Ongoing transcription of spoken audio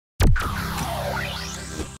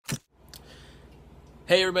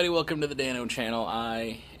Hey everybody, welcome to the Dano channel.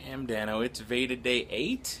 I am Dano. It's VEDA day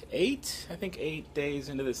 8? I think 8 days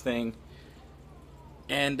into this thing.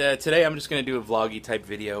 And today I'm just going to do a vloggy type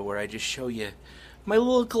video where I just show you my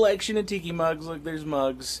little collection of tiki mugs. Look, there's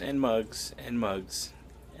mugs and mugs and mugs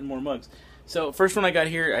and more mugs. So first one I got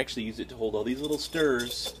here, I actually use it to hold all these little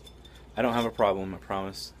stirs. I don't have a problem, I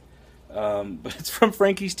promise. But it's from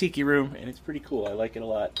Frankie's Tiki Room and it's pretty cool. I like it a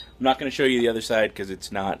lot. I'm not going to show you the other side because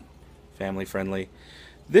it's not family friendly.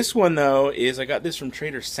 This one though is, I got this from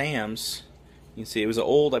Trader Sam's. You can see it was an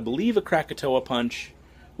old, I believe, a Krakatoa punch,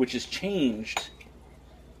 which has changed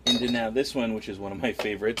into now this one, which is one of my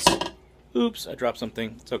favorites. Oops, I dropped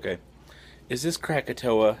something. It's okay. Is this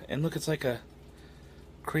Krakatoa, and look, it's like a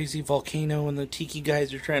crazy volcano, and the tiki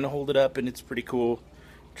guys are trying to hold it up, and it's pretty cool.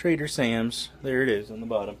 Trader Sam's. There it is on the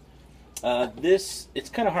bottom. It's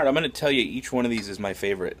kind of hard. I'm going to tell you each one of these is my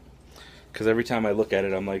favorite, because every time I look at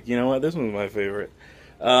it, I'm like, you know what, this one's my favorite.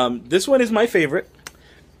 This one is my favorite,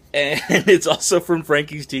 and it's also from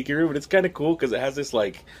Frankie's Tiki Room, but it's kind of cool because it has this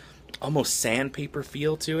like almost sandpaper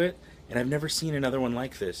feel to it, and I've never seen another one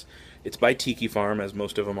like this. It's by Tiki Farm, as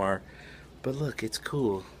most of them are, but look, it's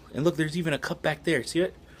cool. And look, there's even a cup back there. See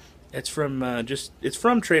it? It's from it's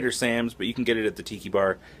from Trader Sam's, but you can get it at the Tiki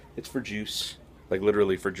Bar. It's for juice, like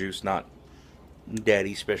literally for juice, not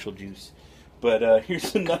daddy special juice. But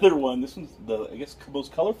here's another one. This one's I guess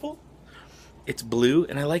most colorful. It's blue,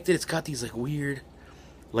 and I like that it's got these like weird,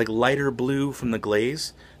 like lighter blue from the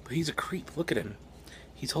glaze. But he's a creep. Look at him.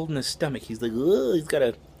 He's holding his stomach. He's like, ugh, he's got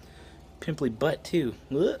a pimply butt too.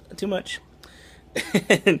 Ugh, too much.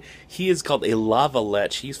 And he is called a lava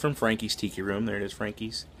lech. He's from Frankie's Tiki Room. There it is,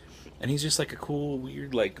 Frankie's. And he's just like a cool,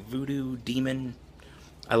 weird, like voodoo demon.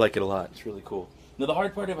 I like it a lot. It's really cool. Now the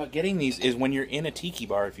hard part about getting these is when you're in a tiki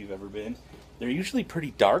bar, if you've ever been, they're usually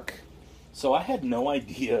pretty dark. So I had no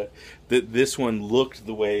idea that this one looked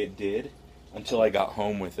the way it did until I got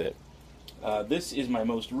home with it. This is my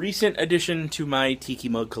most recent addition to my Tiki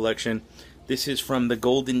Mug collection. This is from the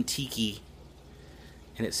Golden Tiki,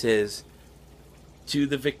 and it says, "To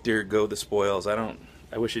the victor go the spoils." I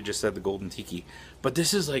wish it just said the Golden Tiki, but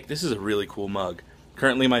this is a really cool mug.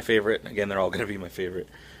 Currently my favorite. Again, they're all gonna be my favorite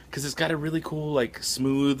because it's got a really cool, like,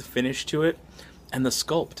 smooth finish to it, and the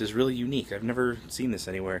sculpt is really unique. I've never seen this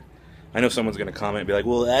anywhere. I know someone's going to comment and be like,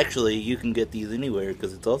 well, actually, you can get these anywhere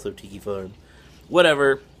because it's also Tiki Farm.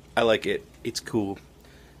 Whatever. I like it. It's cool.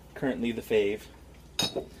 Currently the fave.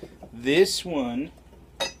 This one,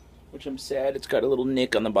 which I'm sad, it's got a little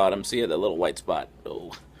nick on the bottom. See it? That little white spot.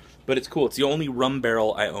 Oh. But it's cool. It's the only rum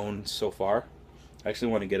barrel I own so far. I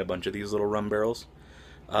actually want to get a bunch of these little rum barrels.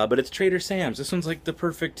 But it's Trader Sam's. This one's like the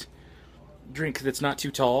perfect drink that's not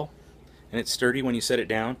too tall. And it's sturdy when you set it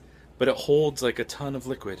down. But it holds like a ton of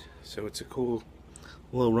liquid, so it's a cool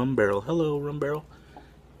little rum barrel. Hello, rum barrel.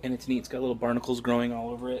 And it's neat. It's got little barnacles growing all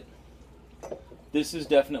over it. This is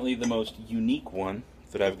definitely the most unique one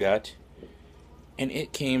that I've got, and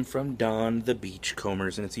it came from Don the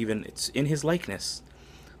Beachcombers, and it's in his likeness.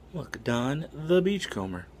 Look, Don the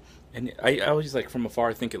Beachcomber. And I always, like, from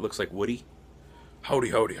afar think it looks like Woody. Howdy,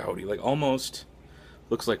 howdy, howdy. Like, almost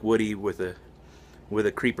looks like Woody with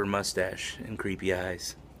a creeper mustache and creepy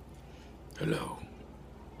eyes. Hello,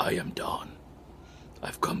 I am Don.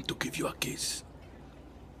 I've come to give you a kiss.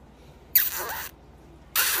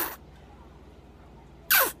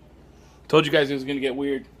 Told you guys it was gonna get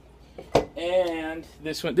weird. And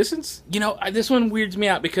this one weirds me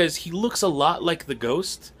out because he looks a lot like the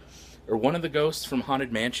ghost, or one of the ghosts from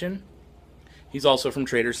Haunted Mansion. He's also from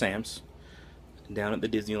Trader Sam's, down at the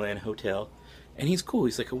Disneyland Hotel. And he's cool.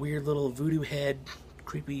 He's like a weird little voodoo head,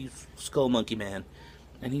 creepy skull monkey man.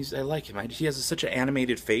 And I like him. He has such an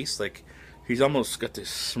animated face. Like, he's almost got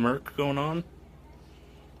this smirk going on.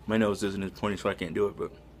 My nose isn't as pointy, so I can't do it,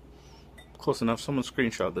 but close enough. Someone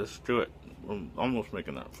screenshot this. Do it. I'm almost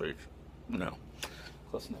making that face. No.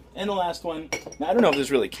 Close enough. And the last one. Now, I don't know if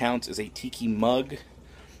this really counts as a tiki mug.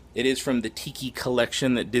 It is from the Tiki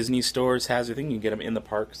Collection that Disney stores has. I think you can get them in the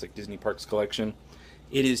parks, like Disney Parks Collection.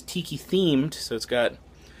 It is tiki themed, so it's got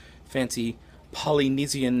fancy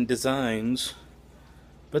Polynesian designs.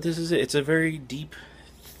 But this is it. It's a very deep,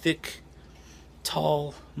 thick,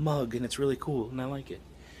 tall mug, and it's really cool, and I like it.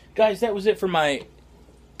 Guys, that was it for my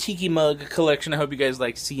Tiki Mug collection. I hope you guys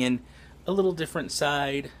like seeing a little different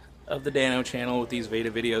side of the Dano channel with these VEDA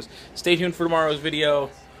videos. Stay tuned for tomorrow's video.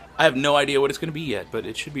 I have no idea what it's going to be yet, but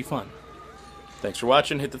it should be fun. Thanks for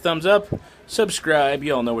watching. Hit the thumbs up. Subscribe.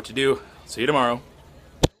 You all know what to do. See you tomorrow.